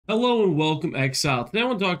Hello and welcome, Exile. Today I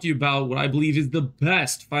want to talk to you about what I believe is the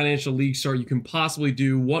best financial league start you can possibly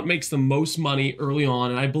do, what makes the most money early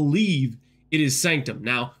on, and I believe it is Sanctum.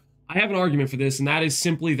 Now, I have an argument for this, and that is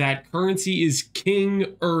simply that currency is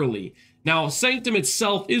king early. Now, Sanctum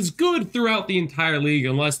itself is good throughout the entire league,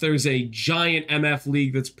 unless there's a giant MF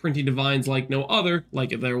league that's printing divines like no other,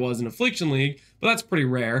 like if there was an Affliction League, but that's pretty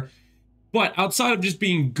rare. But outside of just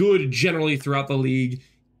being good generally throughout the league,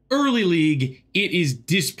 early league, it is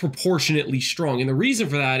disproportionately strong. And the reason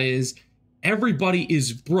for that is everybody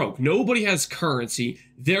is broke. Nobody has currency.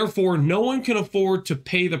 Therefore, no one can afford to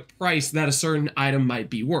pay the price that a certain item might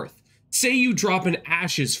be worth. Say you drop an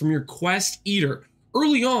Ashes from your Quest Eater.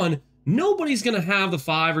 Early on, nobody's going to have the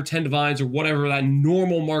 5 or 10 divines or whatever that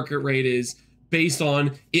normal market rate is based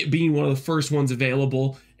on it being one of the first ones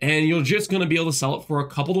available. And you're just going to be able to sell it for a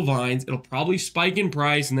couple divines. It'll probably spike in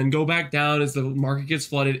price and then go back down as the market gets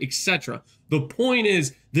flooded, etc. The point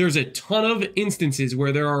is, there's a ton of instances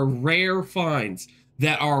where there are rare finds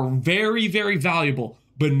that are very, very valuable,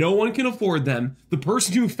 but no one can afford them. The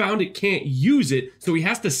person who found it can't use it, so he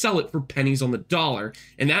has to sell it for pennies on the dollar.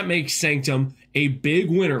 And that makes Sanctum a big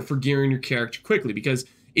winner for gearing your character quickly. Because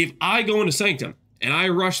if I go into Sanctum and I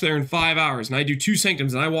rush there in 5 hours and I do 2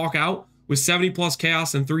 Sanctums and I walk out with 70 plus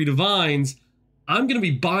chaos and 3 divines, I'm going to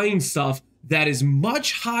be buying stuff that is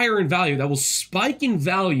much higher in value, that will spike in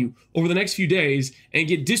value over the next few days and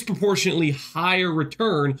get disproportionately higher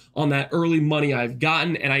return on that early money I've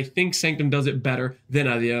gotten. And I think Sanctum does it better than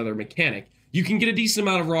the other mechanic. You can get a decent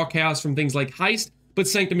amount of raw chaos from things like Heist, but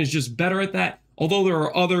Sanctum is just better at that. Although there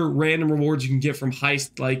are other random rewards you can get from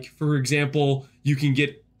Heist, like for example, you can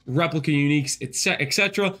get replica uniques,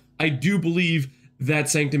 etc. I do believe that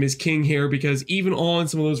Sanctum is king here, because even on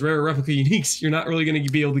some of those rare replica uniques, you're not really going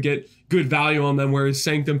to be able to get good value on them, whereas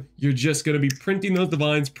Sanctum, you're just going to be printing those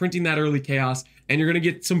divines, printing that early chaos, and you're going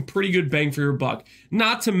to get some pretty good bang for your buck.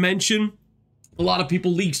 Not to mention, a lot of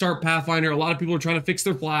people league start Pathfinder, a lot of people are trying to fix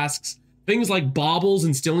their flasks. Things like baubles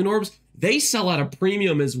and stilling orbs, they sell at a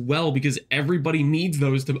premium as well, because everybody needs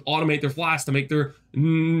those to automate their flasks, to make their, they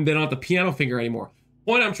don't have the piano finger anymore.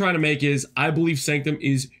 Point I'm trying to make is, I believe Sanctum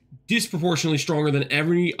is disproportionately stronger than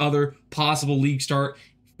every other possible league start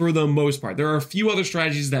for the most part. There are a few other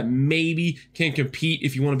strategies that maybe can compete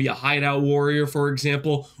if you want to be a hideout warrior, for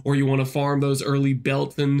example, or you want to farm those early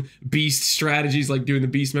belt and beast strategies like doing the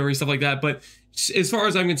beast memory, stuff like that. But as far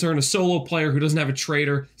as I'm concerned, a solo player who doesn't have a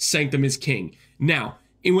trader, Sanctum is king. Now,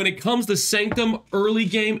 and when it comes to Sanctum early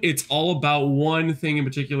game, it's all about one thing in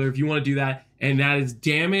particular if you want to do that, and that is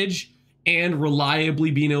damage and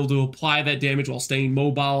reliably being able to apply that damage while staying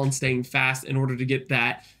mobile and staying fast in order to get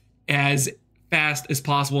that as fast as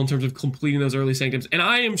possible in terms of completing those early Sanctums. And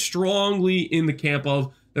I am strongly in the camp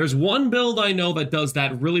of, there's one build I know that does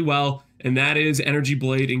that really well, and that is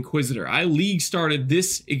E-blade Inquisitor. I league started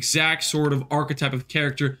this exact sort of archetype of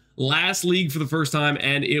character last league for the first time,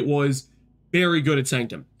 and it was very good at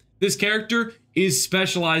Sanctum. This character is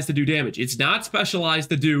specialized to do damage. It's not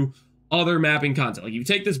specialized to do other mapping content. Like, you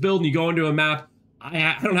take this build and you go into a map,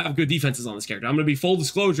 I don't have good defenses on this character. I'm going to be full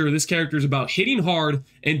disclosure, this character is about hitting hard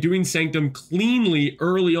and doing Sanctum cleanly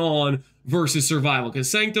early on versus survival.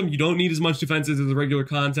 Because Sanctum, you don't need as much defenses as the regular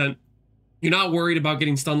content. You're not worried about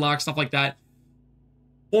getting stun locked, stuff like that.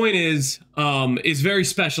 Point is, it's very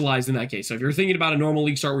specialized in that case. So if you're thinking about a normal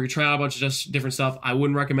league start where you're trying out a bunch of just different stuff, I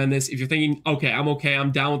wouldn't recommend this. If you're thinking, okay,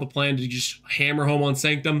 I'm down with the plan to just hammer home on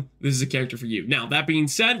Sanctum, this is a character for you. Now, that being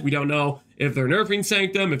said, we don't know if they're nerfing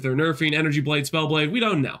Sanctum, if they're nerfing E-blade, Spellblade, we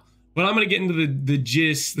don't know. But I'm going to get into the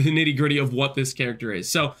gist, the nitty gritty of what this character is.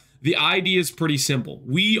 So the idea is pretty simple.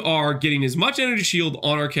 We are getting as much energy shield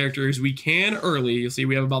on our character as we can early. You'll see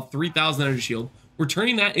we have about 3,000 energy shield. We're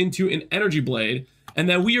turning that into an energy blade. And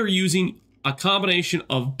then we are using a combination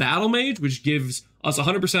of Battle Mage, which gives us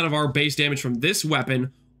 100% of our base damage from this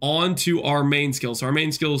weapon onto our main skill. So our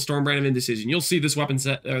main skill is Stormbrand of Indecision. You'll see this weapon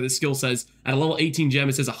set, or this skill says at a level 18 gem,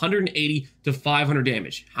 it says 180 to 500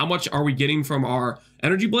 damage. How much are we getting from our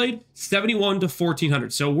energy blade? 71 to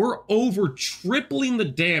 1400. So we're over tripling the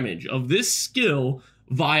damage of this skill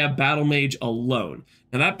via Battle Mage alone.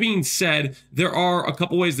 Now, that being said, there are a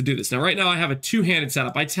couple ways to do this. Now, right now, I have a two-handed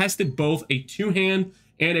setup. I tested both a two-hand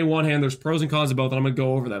and a one-hand. There's pros and cons of both, and I'm going to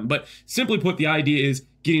go over them. But simply put, the idea is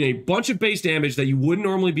getting a bunch of base damage that you wouldn't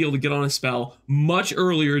normally be able to get on a spell much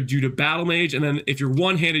earlier due to Battle Mage. And then if you're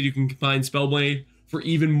one-handed, you can combine Spellblade for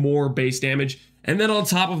even more base damage. And then on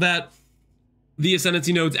top of that, the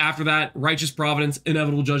Ascendancy nodes after that, Righteous Providence,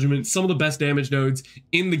 Inevitable Judgment, some of the best damage nodes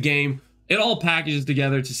in the game. It all packages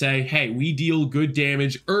together to say, hey, we deal good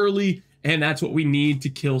damage early, and that's what we need to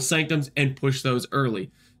kill Sanctums and push those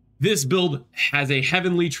early. This build has a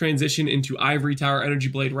heavenly transition into Ivory Tower, Energy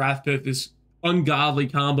Blade, Wrathpith, this ungodly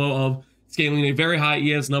combo of scaling a very high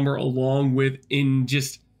ES number along with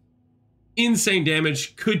just insane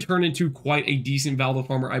damage. Could turn into quite a decent Valdo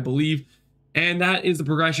farmer, I believe. And that is the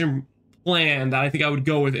progression plan that I think I would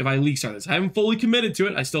go with if I league start this. I haven't fully committed to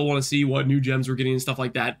it. I still want to see what new gems we're getting and stuff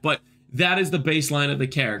like that. But that is the baseline of the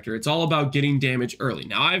character. It's all about getting damage early.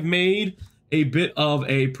 Now, I've made a bit of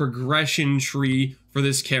a progression tree for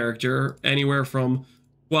this character, anywhere from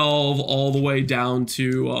 12 all the way down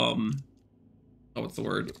to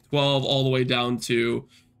 12 all the way down to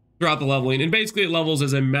throughout the leveling. And basically it levels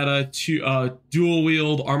as a meta to dual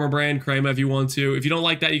wield armor brand Crema if you want to. If you don't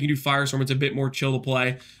like that, you can do Firestorm. It's a bit more chill to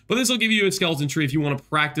play, but this will give you a skeleton tree if you want to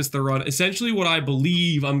practice the run. Essentially what I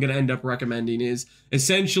believe I'm going to end up recommending is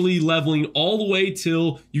essentially leveling all the way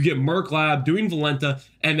till you get Merc Lab, doing Valenta,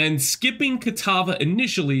 and then skipping Katava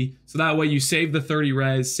initially, so that way you save the 30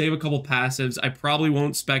 res, save a couple passives. I probably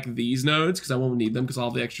won't spec these nodes because I won't need them because I'll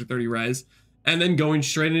have the extra 30 res, and then going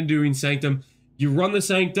straight into doing Sanctum. You run the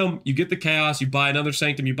Sanctum, you get the Chaos, you buy another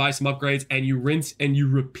Sanctum, you buy some upgrades, and you rinse and you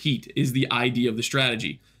repeat is the idea of the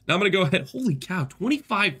strategy. Now I'm going to go ahead. Holy cow,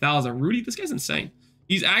 25,000. Rudy, this guy's insane.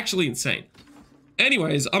 He's actually insane.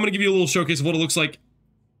 Anyways, I'm going to give you a little showcase of what it looks like.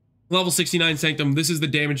 Level 69 Sanctum, this is the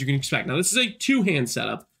damage you can expect. Now, this is a two-hand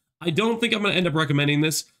setup. I don't think I'm going to end up recommending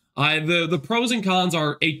this. The pros and cons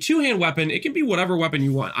are a two-hand weapon. It can be whatever weapon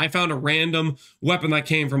you want. I found a random weapon that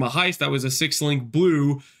came from a heist that was a 6-link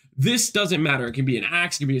blue. This doesn't matter. It can be an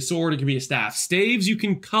axe, it can be a sword, it can be a staff. Staves you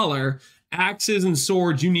can color. Axes and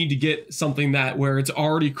swords, you need to get something that where it's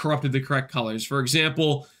already corrupted the correct colors. For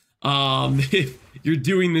example, if you're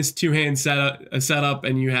doing this two-hand setup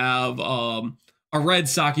and you have a red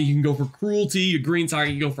socket, you can go for cruelty. A green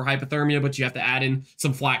socket, you go for hypothermia, but you have to add in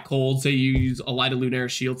some flat cold. Say you use a light of lunar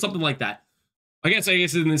shield, something like that. I guess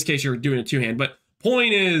in this case you're doing a two-hand, but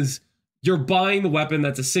point is, you're buying the weapon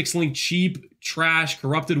that's a 6-link, cheap, trash,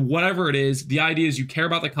 corrupted, whatever it is. The idea is you care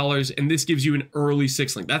about the colors, and this gives you an early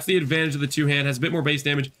 6-link. That's the advantage of the two-hand. Has a bit more base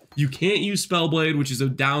damage. You can't use Spellblade, which is a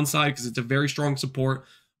downside because it's a very strong support,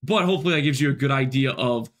 but hopefully that gives you a good idea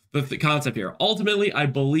of the concept here. Ultimately, I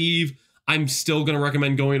believe I'm still going to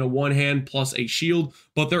recommend going a one-hand plus a shield,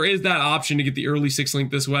 but there is that option to get the early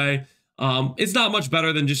 6-link this way. It's not much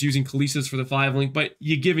better than just using Khaleesi's for the 5-link, but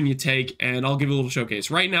you give and you take, and I'll give you a little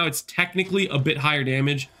showcase. Right now, it's technically a bit higher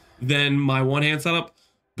damage than my one-hand setup,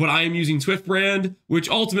 but I am using Swift Brand, which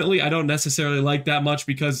ultimately I don't necessarily like that much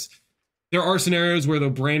because there are scenarios where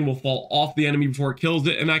the brand will fall off the enemy before it kills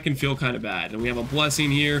it, and that can feel kind of bad. And we have a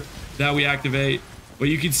Blessing here that we activate, but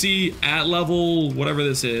you can see at level, whatever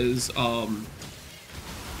this is, that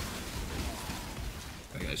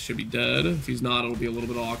guy should be dead. If he's not, it'll be a little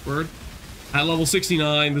bit awkward. At level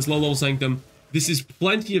 69, this low-level Sanctum, this is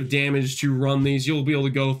plenty of damage to run these. You'll be able to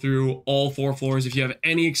go through all 4 floors. If you have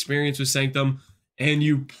any experience with Sanctum and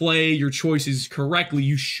you play your choices correctly,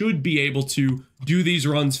 you should be able to do these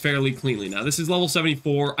runs fairly cleanly. Now, this is level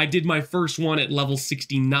 74. I did my first one at level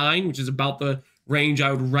 69, which is about the range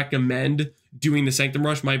I would recommend doing the Sanctum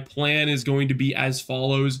Rush. My plan is going to be as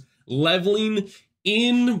follows. Leveling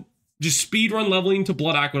in... just speed run leveling to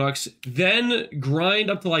Blood Aqueducts, then grind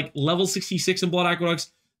up to like level 66 in Blood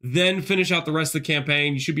Aqueducts, then finish out the rest of the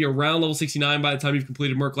campaign. You should be around level 69 by the time you've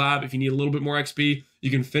completed Merc Lab. If you need a little bit more XP, you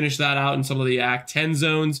can finish that out in some of the Act 10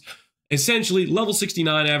 zones. Essentially, level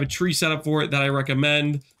 69, I have a tree set up for it that I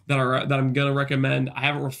recommend, that I'm going to recommend. I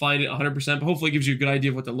haven't refined it 100%, but hopefully it gives you a good idea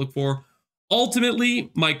of what to look for. Ultimately,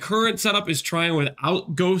 my current setup is trying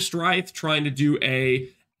without Ghost Wraith, trying to do a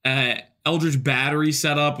Eldritch Battery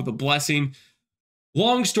setup with a Blessing.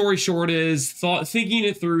 Long story short is,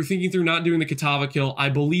 thinking through not doing the Katava kill, I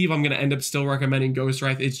believe I'm going to end up still recommending Ghost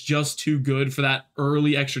Wraith. It's just too good for that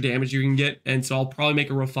early extra damage you can get, and so I'll probably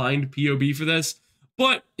make a refined POB for this.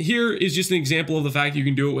 But here is just an example of the fact you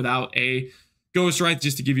can do it without a Ghost Wraith,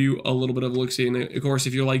 just to give you a little bit of a look-see. And of course,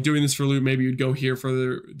 if you're like doing this for loot, maybe you'd go here for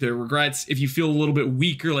the regrets. If you feel a little bit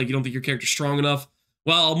weaker, like you don't think your character's strong enough,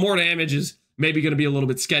 well, more damage is maybe going to be a little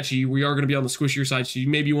bit sketchy. We are going to be on the squishier side, so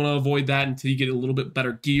maybe you want to avoid that until you get a little bit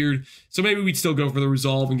better geared. So maybe we'd still go for the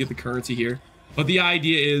resolve and get the currency here. But the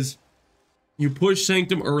idea is you push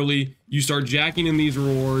Sanctum early, you start jacking in these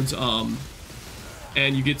rewards, and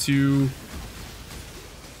you get to...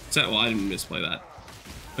 Well, I didn't misplay that.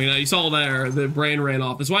 You know, you saw there, the brand ran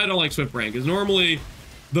off. That's why I don't like Swift Brand, because normally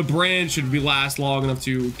the brand should last long enough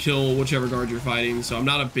to kill whichever guard you're fighting. So I'm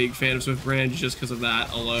not a big fan of Swift Brand just because of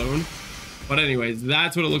that alone. But anyways,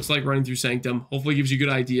 that's what it looks like running through Sanctum. Hopefully it gives you a good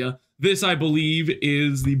idea. This, I believe,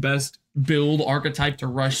 is the best build archetype to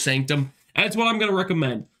rush Sanctum. And it's what I'm going to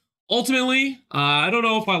recommend. Ultimately, I don't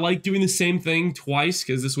know if I like doing the same thing twice,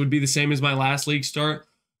 because this would be the same as my last league start.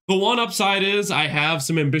 The one upside is I have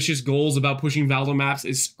some ambitious goals about pushing Valdo maps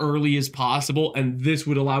as early as possible, and this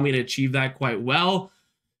would allow me to achieve that quite well.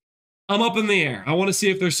 I'm up in the air. I want to see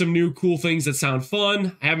if there's some new cool things that sound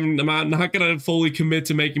fun. I'm not going to fully commit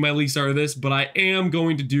to making my league start of this, but I am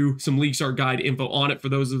going to do some league start guide info on it for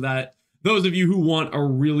those of you who want a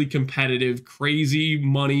really competitive, crazy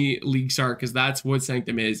money league start, because that's what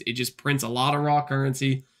Sanctum is. It just prints a lot of raw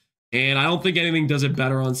currency, and I don't think anything does it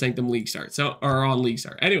better on Sanctum league start, or on league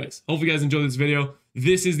start. Anyways, hope you guys enjoyed this video.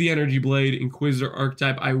 This is the Energy Blade Inquisitor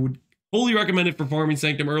archetype. I would fully recommend it for farming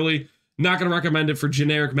Sanctum early. Not going to recommend it for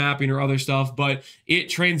generic mapping or other stuff, but it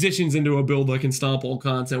transitions into a build that can stomp old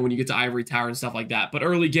content when you get to Ivory Tower and stuff like that. But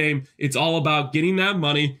early game, it's all about getting that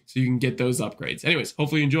money so you can get those upgrades. Anyways,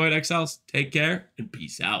 hopefully you enjoyed, Exiles. Take care and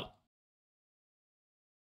peace out.